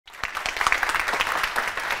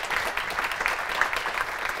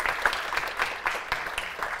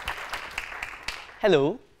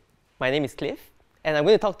Hello, my name is Cliff, and I'm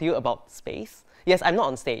going to talk to you about space. Yes, I'm not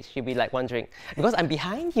on stage, you'll be like wondering, because I'm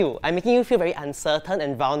behind you. I'm making you feel very uncertain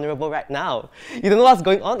and vulnerable right now. You don't know what's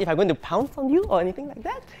going on, if I'm going to pounce on you or anything like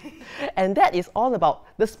that. And that is all about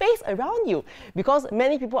the space around you, because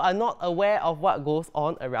many people are not aware of what goes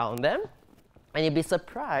on around them. And you'll be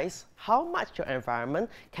surprised how much your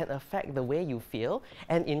environment can affect the way you feel,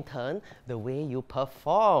 and in turn, the way you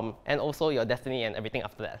perform, and also your destiny and everything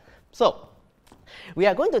after that. So, we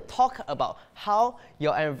are going to talk about how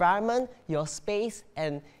your environment, your space,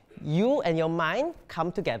 and you and your mind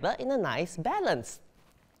come together in a nice balance.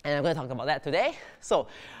 And I'm going to talk about that today. So,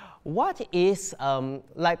 what if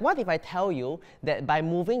I tell you that by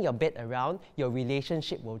moving your bed around, your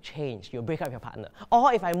relationship will change, you'll break up with your partner?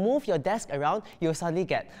 Or if I move your desk around, you'll suddenly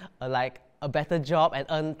get a better job and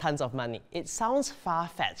earn tons of money. It sounds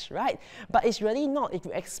far-fetched, right? But it's really not if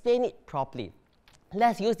you explain it properly.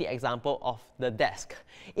 Let's use the example of the desk.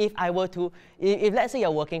 If let's say you're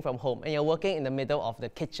working from home and you're working in the middle of the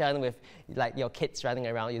kitchen with like your kids running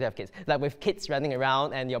around, you don't have kids, like with kids running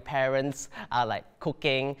around and your parents are like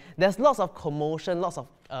cooking, there's lots of commotion, lots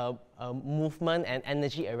of movement and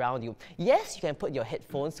energy around you. Yes, you can put your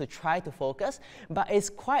headphones to try to focus, but it's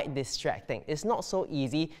quite distracting. It's not so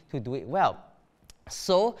easy to do it well.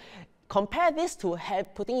 So, compare this to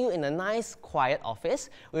putting you in a nice, quiet office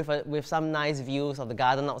with some nice views of the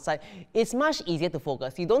garden outside. It's much easier to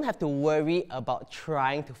focus. You don't have to worry about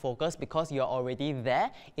trying to focus because you're already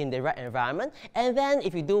there in the right environment. And then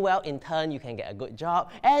if you do well, in turn, you can get a good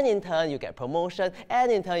job. And in turn, you get promotion.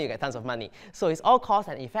 And in turn, you get tons of money. So it's all cause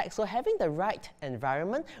and effect. So having the right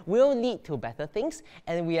environment will lead to better things.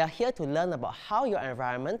 And we are here to learn about how your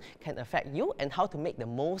environment can affect you and how to make the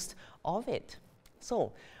most of it.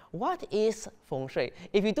 So, what is Feng Shui?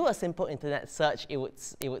 If you do a simple internet search, it would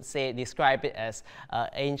describe it as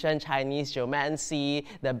ancient Chinese geomancy,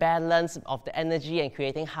 the balance of the energy and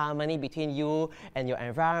creating harmony between you and your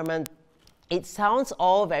environment. It sounds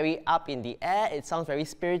all very up in the air, it sounds very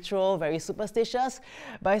spiritual, very superstitious,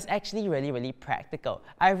 but it's actually really, really practical.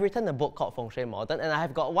 I've written a book called Feng Shui Modern, and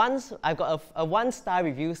I've got a one-star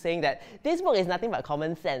review saying that this book is nothing but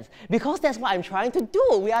common sense, because that's what I'm trying to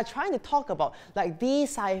do. We are trying to talk about, like,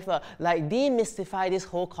 decipher, like demystify this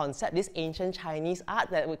whole concept, this ancient Chinese art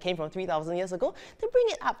that came from 3,000 years ago, to bring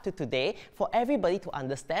it up to today for everybody to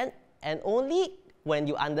understand, and only when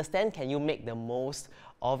you understand can you make the most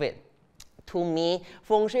of it. To me,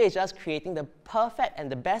 Feng Shui is just creating the perfect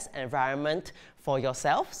and the best environment for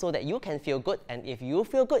yourself so that you can feel good. And if you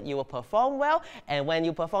feel good, you will perform well. And when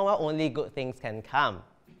you perform well, only good things can come.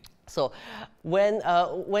 So when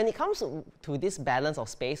it comes to this balance of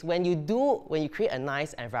space, when you create a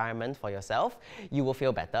nice environment for yourself, you will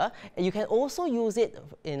feel better. And you can also use it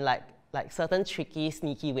in like certain tricky,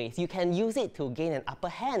 sneaky ways. You can use it to gain an upper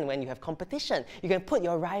hand when you have competition. You can put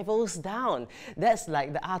your rivals down. That's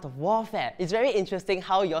like the art of warfare. It's very interesting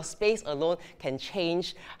how your space alone can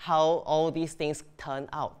change how all these things turn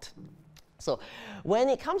out. So when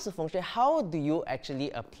it comes to Feng Shui, how do you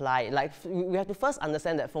actually apply it? Like, we have to first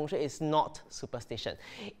understand that Feng Shui is not superstition.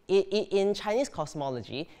 In Chinese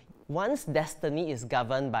cosmology, one's destiny is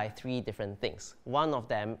governed by three different things. One of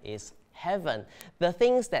them is heaven, the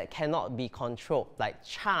things that cannot be controlled, like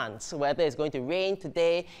chance, whether it's going to rain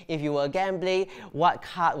today, if you were gambling, what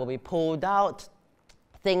card will be pulled out,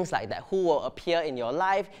 things like that, who will appear in your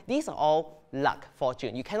life. These are all luck,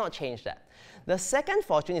 fortune. You cannot change that. The second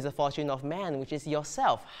fortune is the fortune of man, which is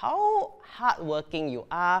yourself. How hardworking you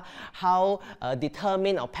are, how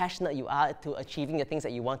determined or passionate you are to achieving the things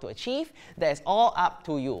that you want to achieve, that is all up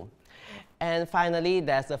to you. And finally,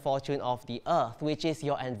 there's the fortune of the earth, which is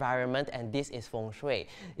your environment, and this is Feng Shui.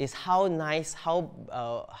 It's how nice,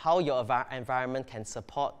 how your environment can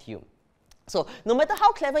support you. So no matter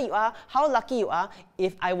how clever you are, how lucky you are,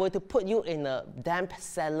 if I were to put you in a damp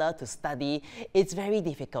cellar to study, it's very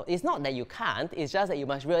difficult. It's not that you can't, it's just that you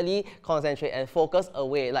must really concentrate and focus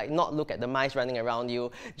away, like not look at the mice running around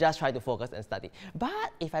you, just try to focus and study.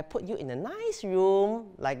 But if I put you in a nice room,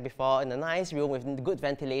 like before, in a nice room with good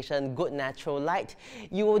ventilation, good natural light,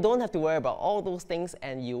 you don't have to worry about all those things,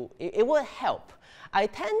 and it will help. I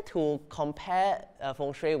tend to compare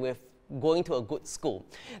Feng Shui with going to a good school.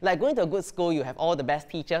 Like going to a good school, you have all the best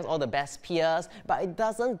teachers, all the best peers, but it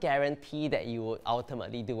doesn't guarantee that you will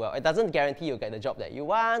ultimately do well. It doesn't guarantee you'll get the job that you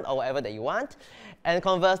want or whatever that you want. And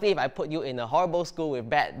conversely, if I put you in a horrible school with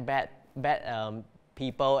bad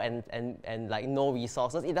people and like no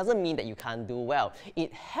resources, it doesn't mean that you can't do well.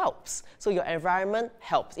 It helps. So your environment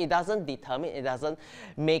helps. It doesn't determine, it doesn't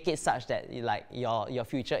make it such that like your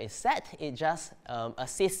future is set. It just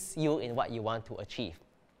assists you in what you want to achieve.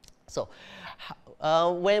 So,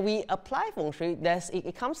 when we apply Feng Shui,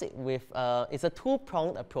 it comes with, it's a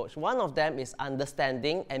two-pronged approach. One of them is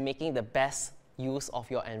understanding and making the best use of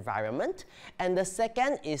your environment. And the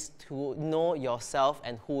second is to know yourself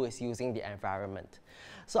and who is using the environment.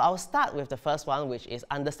 So I'll start with the first one, which is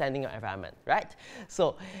understanding your environment, right?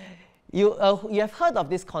 So you have heard of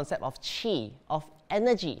this concept of qi, of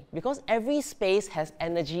energy, because every space has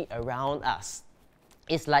energy around us.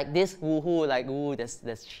 It's like this woohoo, like, ooh, there's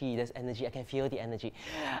qi, there's energy, I can feel the energy.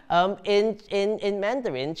 In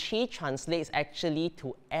Mandarin, qi translates actually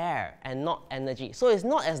to air and not energy. So it's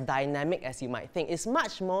not as dynamic as you might think. It's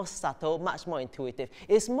much more subtle, much more intuitive.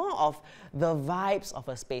 It's more of the vibes of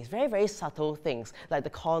a space, very, very subtle things, like the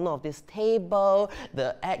corner of this table,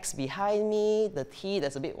 the X behind me, the T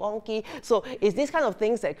that's a bit wonky. So it's these kind of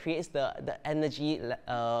things that creates the energy,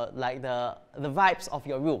 like the vibes of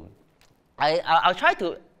your room. I'll try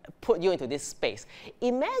to put you into this space.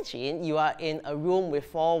 Imagine you are in a room with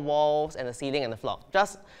 4 walls and a ceiling and a floor,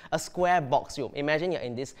 just a square box room. Imagine you're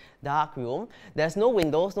in this dark room. There's no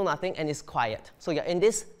windows, no nothing, and it's quiet. So you're in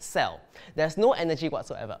this cell. There's no energy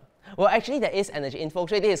whatsoever. Well, actually, there is energy. In Feng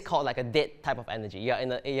Shui, this is called like a dead type of energy. You're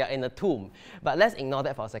in a tomb. But let's ignore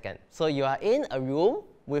that for a second. So you are in a room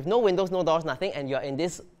with no windows, no doors, nothing, and you're in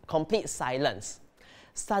this complete silence.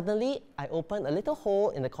 Suddenly, I open a little hole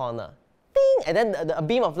in the corner. Ding! And then a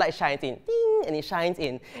beam of light shines in. Ding! And it shines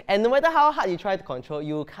in. And no matter how hard you try to control,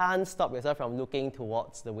 you can't stop yourself from looking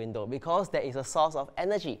towards the window because there is a source of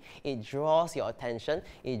energy. It draws your attention.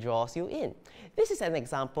 It draws you in. This is an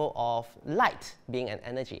example of light being an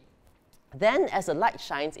energy. Then, as the light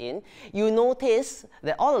shines in, you notice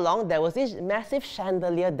that all along there was this massive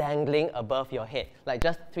chandelier dangling above your head, like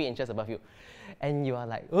just 3 inches above you. And you are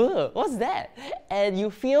like, ugh, what's that? And you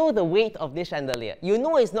feel the weight of this chandelier. You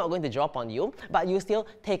know it's not going to drop on you, but you still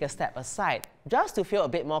take a step aside just to feel a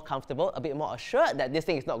bit more comfortable, a bit more assured that this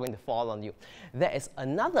thing is not going to fall on you. That is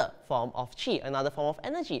another form of qi, another form of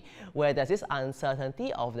energy, where there's this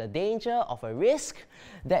uncertainty of the danger, of a risk.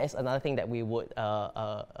 That is another thing that we would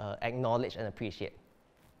acknowledge and appreciate.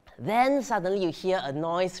 Then suddenly you hear a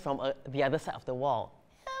noise from the other side of the wall.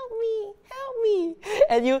 Help me, help me.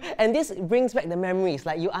 And this brings back the memories,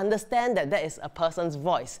 like you understand that that is a person's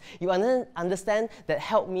voice. You understand that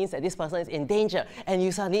help means that this person is in danger, and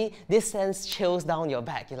you suddenly, this sense chills down your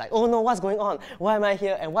back. You're like, oh no, what's going on? Why am I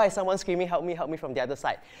here? And why is someone screaming, help me from the other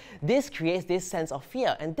side? This creates this sense of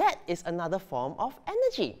fear, and that is another form of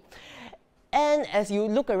energy. And as you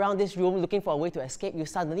look around this room looking for a way to escape, you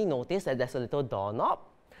suddenly notice that there's a little doorknob.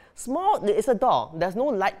 Small, it's a door. There's no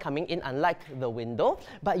light coming in, unlike the window,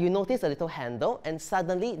 but you notice a little handle, and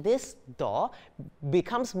suddenly this door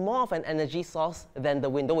becomes more of an energy source than the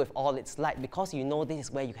window with all its light, because you know this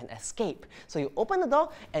is where you can escape. So you open the door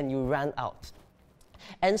and you run out.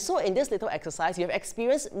 And so in this little exercise, you have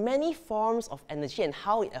experienced many forms of energy and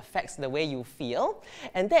how it affects the way you feel.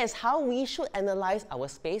 And that is how we should analyze our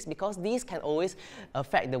space, because these can always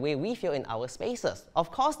affect the way we feel in our spaces. Of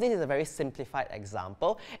course, this is a very simplified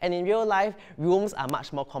example. And in real life, rooms are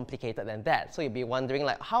much more complicated than that. So you'll be wondering,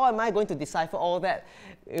 like, how am I going to decipher all that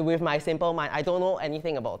with my simple mind? I don't know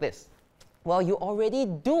anything about this. Well, you already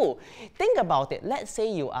do. Think about it. Let's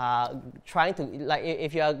say you are trying to, like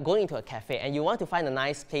if you are going into a cafe and you want to find a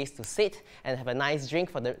nice place to sit and have a nice drink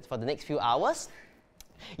for the next few hours.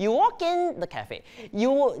 You walk in the cafe.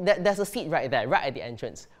 There's a seat right there, right at the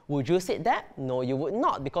entrance. Would you sit there? No, you would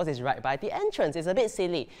not, because it's right by the entrance. It's a bit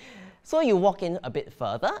silly. So you walk in a bit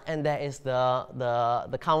further, and there is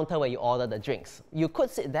the counter where you order the drinks. You could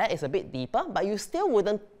sit there, it's a bit deeper, but you still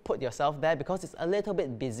wouldn't put yourself there because it's a little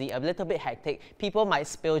bit busy, a little bit hectic. People might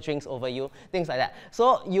spill drinks over you, things like that.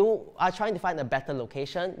 So you are trying to find a better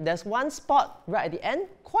location. There's one spot right at the end,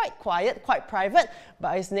 quite quiet, quite private,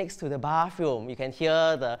 but it's next to the bathroom. You can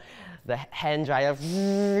hear the hand dryer,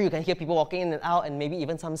 you can hear people walking in and out, and maybe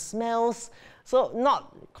even some smells. So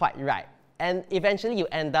not quite right. And eventually you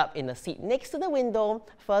end up in a seat next to the window,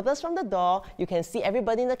 furthest from the door. You can see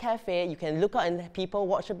everybody in the cafe. You can look out and people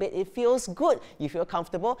watch a bit. It feels good. You feel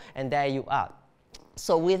comfortable, and there you are.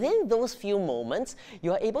 So within those few moments,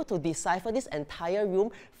 you are able to decipher this entire room,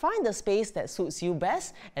 find the space that suits you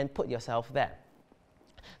best, and put yourself there.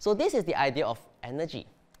 So this is the idea of energy.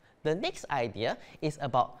 The next idea is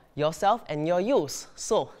about yourself and your use.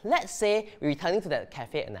 So let's say, returning to that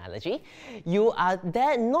cafe analogy, you are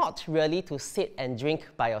there not really to sit and drink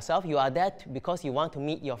by yourself. You are there because you want to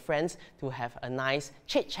meet your friends to have a nice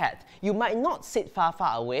chit-chat. You might not sit far,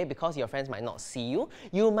 far away because your friends might not see you.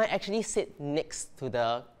 You might actually sit next to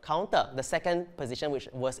the counter, the second position, which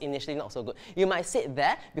was initially not so good. You might sit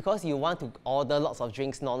there because you want to order lots of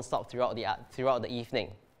drinks non-stop throughout the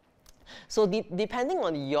evening. So depending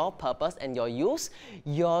on your purpose and your use,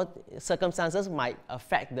 your circumstances might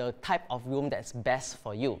affect the type of room that's best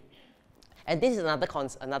for you. And this is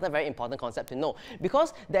another very important concept to know,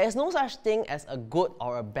 because there is no such thing as a good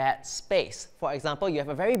or a bad space. For example, you have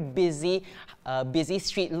a very busy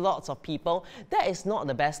street, lots of people. That is not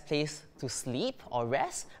the best place to sleep or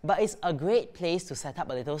rest, but it's a great place to set up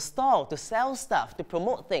a little stall, to sell stuff, to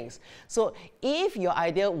promote things. So if your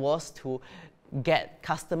idea was to get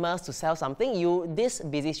customers to sell something, this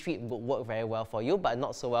busy street would work very well for you, but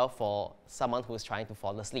not so well for someone who's trying to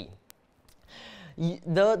fall asleep.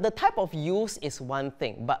 The type of use is one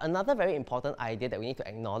thing, but another very important idea that we need to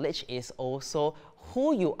acknowledge is also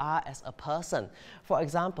who you are as a person. For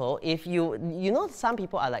example, if you know, some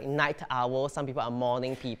people are like night owls, some people are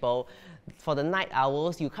morning people. For the night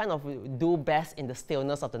owls, you kind of do best in the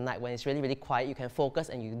stillness of the night when it's really, really quiet. You can focus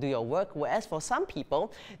and you do your work. Whereas for some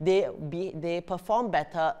people, they perform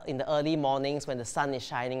better in the early mornings when the sun is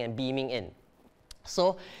shining and beaming in.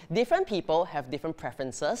 So different people have different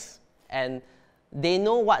preferences, and they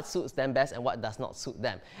know what suits them best and what does not suit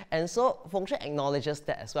them. And so Feng Shui acknowledges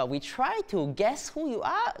that as well. We try to guess who you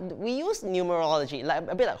are. We use numerology, like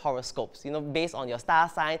a bit like horoscopes, you know, based on your star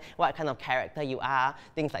sign, what kind of character you are,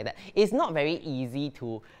 things like that. It's not very easy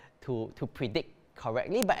to predict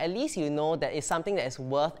correctly, but at least you know that it's something that is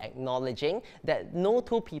worth acknowledging, that no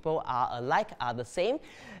two people are alike, are the same,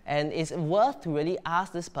 and it's worth to really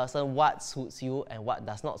ask this person what suits you and what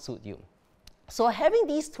does not suit you. So having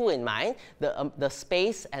these two in mind, the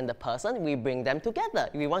space and the person, we bring them together.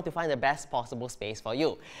 We want to find the best possible space for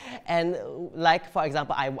you. And like, for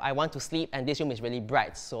example, I want to sleep and this room is really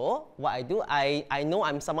bright. So what I do, I know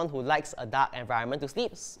I'm someone who likes a dark environment to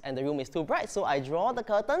sleep and the room is too bright. So I draw the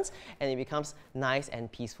curtains and it becomes nice and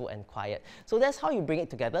peaceful and quiet. So that's how you bring it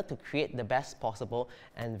together to create the best possible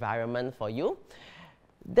environment for you.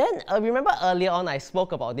 Then remember earlier on I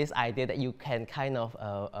spoke about this idea that you can kind of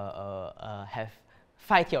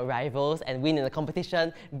fight your rivals and win in a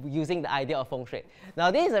competition using the idea of Feng Shui.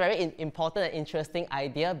 Now this is a very important and interesting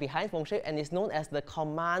idea behind Feng Shui, and it's known as the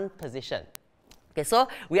command position. Okay, so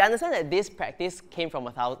we understand that this practice came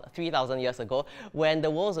from 3,000 years ago when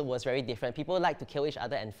the world was very different. People like to kill each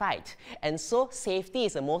other and fight. And so safety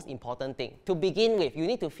is the most important thing. To begin with, you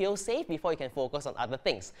need to feel safe before you can focus on other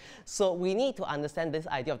things. So we need to understand this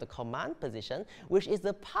idea of the command position, which is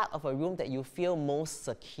the part of a room that you feel most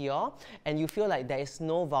secure and you feel like there is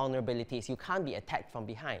no vulnerabilities. You can't be attacked from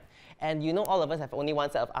behind. And you know, all of us have only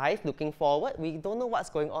one set of eyes looking forward. We don't know what's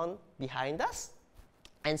going on behind us.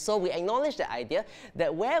 And so we acknowledge the idea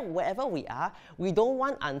that wherever we are, we don't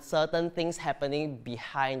want uncertain things happening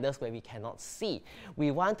behind us where we cannot see.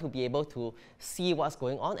 We want to be able to see what's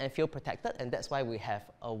going on and feel protected, and that's why we have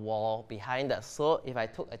a wall behind us. So if I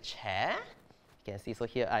took a chair, you can see, so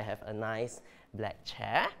here I have a nice black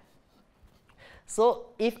chair. So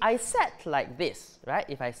if I sat like this, right?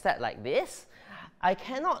 If I sat like this, I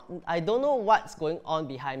don't know what's going on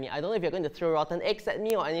behind me. I don't know if you're going to throw rotten eggs at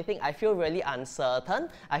me or anything. I feel really uncertain.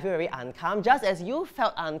 I feel very uncalm, just as you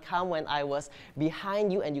felt uncalm when I was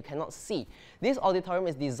behind you and you cannot see. This auditorium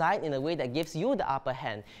is designed in a way that gives you the upper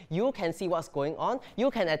hand. You can see what's going on.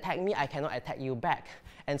 You can attack me. I cannot attack you back.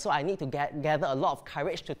 And so I need to gather a lot of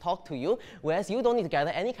courage to talk to you, whereas you don't need to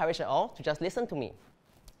gather any courage at all to just listen to me.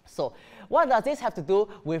 So what does this have to do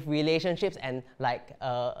with relationships and like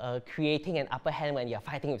creating an upper hand when you're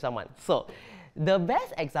fighting with someone? So the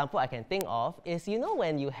best example I can think of is, you know,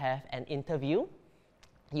 when you have an interview,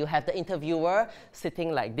 you have the interviewer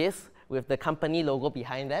sitting like this with the company logo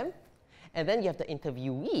behind them, and then you have the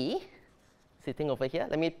interviewee sitting over here.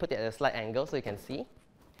 Let me put it at a slight angle so you can see.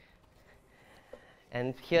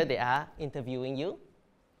 And here they are interviewing you.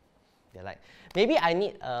 They're like, maybe I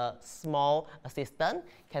need a small assistant.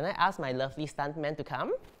 Can I ask my lovely stuntman to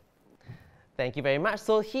come? Thank you very much.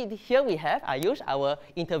 So here we have Ayush, our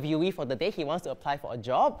interviewee for the day. He wants to apply for a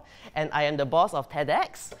job. And I am the boss of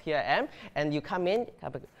TEDx. Here I am. And you come in.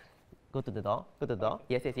 Go to the door. Go to the door.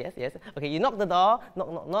 Yes, yes, yes, yes. Okay, you knock the door.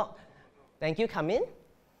 Knock, knock, knock. Thank you. Come in.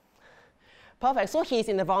 Perfect. So he's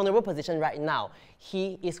in a vulnerable position right now.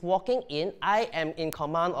 He is walking in. I am in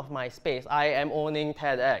command of my space. I am owning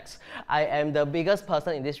TEDx. I am the biggest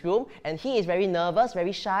person in this room. And he is very nervous,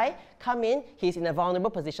 very shy. Come in. He's in a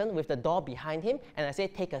vulnerable position with the door behind him. And I say,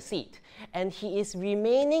 take a seat. And he is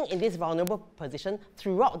remaining in this vulnerable position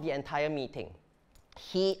throughout the entire meeting.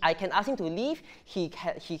 I can ask him to leave, he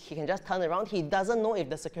can just turn around. He doesn't know if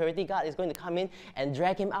the security guard is going to come in and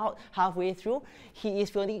drag him out halfway through. He is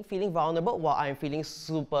feeling vulnerable while I'm feeling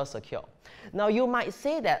super secure. Now you might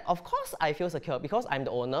say that, of course I feel secure because I'm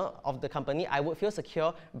the owner of the company, I would feel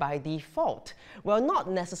secure by default. Well, not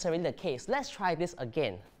necessarily the case. Let's try this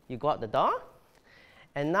again. You go out the door,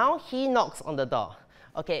 and now he knocks on the door.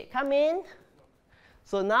 Okay, come in.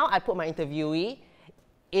 So now I put my interviewee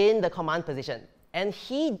in the command position. And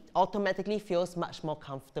he automatically feels much more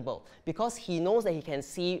comfortable because he knows that he can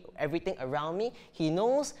see everything around me. He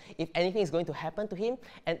knows if anything is going to happen to him.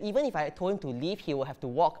 And even if I told him to leave, he will have to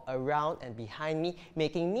walk around and behind me,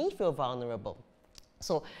 making me feel vulnerable.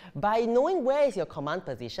 So by knowing where is your command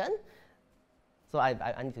position, so I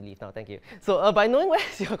need to leave now, thank you. So by knowing where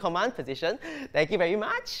is your command position, thank you very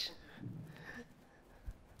much.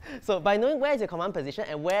 So by knowing where is your command position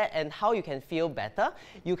and where and how you can feel better,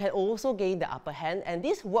 you can also gain the upper hand, and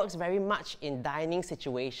this works very much in dining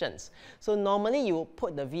situations. So normally you will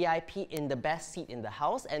put the VIP in the best seat in the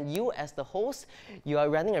house, and you as the host, you are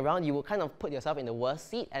running around, you will kind of put yourself in the worst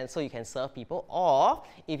seat, and so you can serve people. Or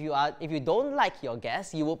if you don't like your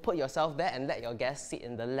guests, you will put yourself there and let your guests sit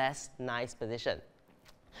in the less nice position.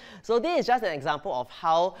 So this is just an example of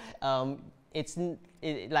how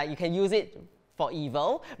like you can use it for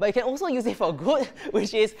evil, but you can also use it for good,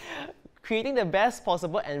 which is creating the best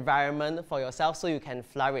possible environment for yourself so you can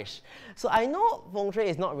flourish. So I know Feng Shui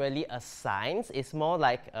is not really a science, it's more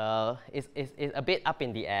like it's a bit up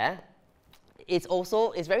in the air. It's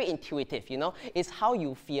very intuitive, you know. It's how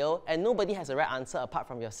you feel, and nobody has a right answer apart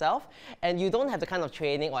from yourself. And you don't have the kind of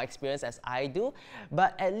training or experience as I do,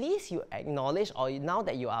 but at least you acknowledge, or now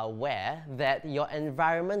that you are aware, that your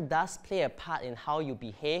environment does play a part in how you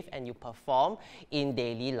behave and you perform in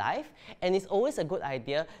daily life. And it's always a good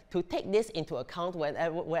idea to take this into account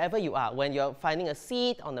wherever you are, when you're finding a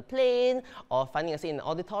seat on a plane, or finding a seat in an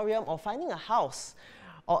auditorium, or finding a house,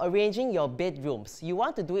 or arranging your bedrooms. You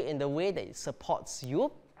want to do it in the way that it supports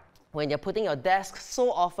you. When you're putting your desk,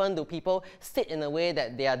 so often do people sit in a way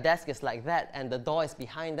that their desk is like that and the door is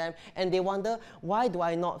behind them, and they wonder, why do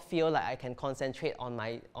I not feel like I can concentrate on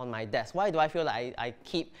my desk? Why do I feel like I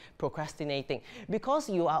keep procrastinating? Because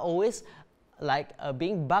you are always like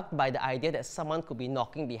being bugged by the idea that someone could be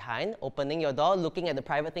knocking behind, opening your door, looking at the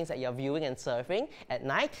private things that you're viewing and surfing at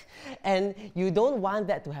night, and you don't want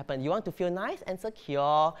that to happen. You want to feel nice and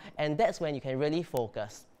secure, and that's when you can really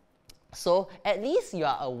focus. So at least you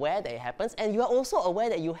are aware that it happens, and you are also aware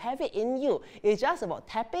that you have it in you. It's just about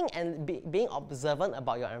tapping and being observant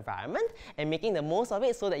about your environment and making the most of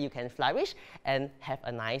it so that you can flourish and have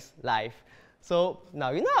a nice life. So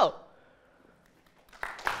now you know.